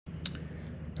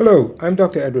Hello, I'm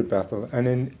Dr. Edward Bethel, and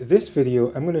in this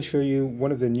video, I'm going to show you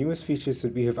one of the newest features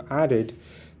that we have added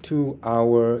to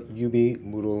our UB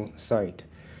Moodle site.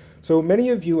 So many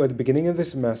of you at the beginning of the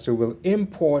semester will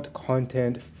import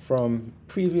content from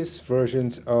previous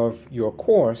versions of your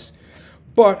course,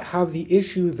 but have the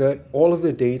issue that all of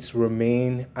the dates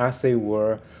remain as they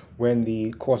were when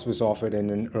the course was offered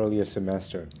in an earlier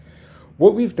semester.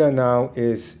 What we've done now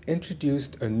is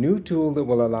introduced a new tool that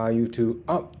will allow you to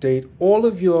update all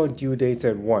of your due dates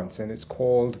at once, and it's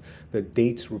called the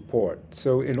Dates Report.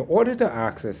 So in order to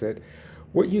access it,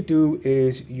 what you do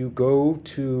is you go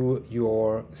to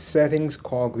your settings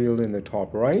cogwheel in the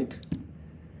top right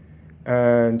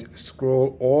and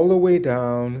scroll all the way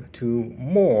down to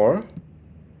More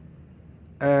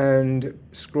and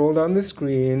scroll down the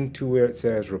screen to where it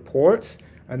says Reports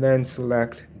and then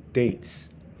select Dates.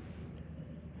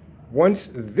 Once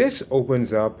this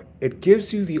opens up, it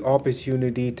gives you the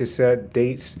opportunity to set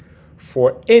dates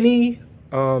for any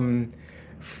of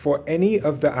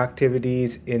the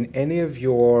activities in any of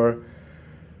your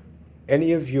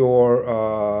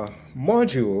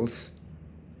modules,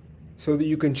 so that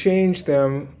you can change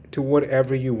them to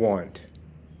whatever you want.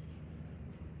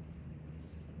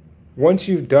 Once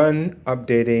you've done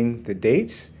updating the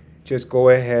dates, just go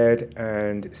ahead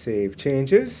and save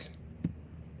changes.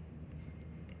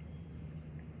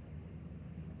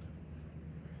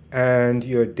 And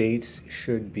your dates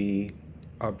should be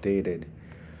updated.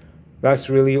 That's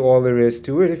really all there is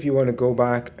to it. If you want to go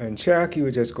back and check, you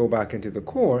would just go back into the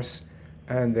course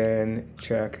and then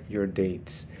check your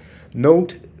dates.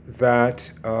 Note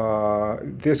that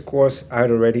this course, I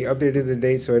had already updated the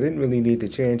dates, so I didn't really need to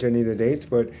change any of the dates,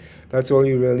 but that's all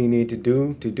you really need to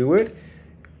do it.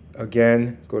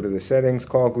 Again, go to the settings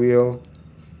cogwheel,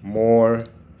 More,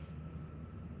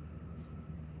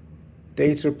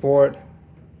 Dates Report,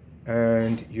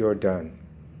 and you're done.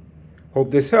 Hope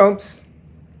this helps.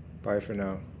 Bye for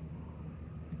now.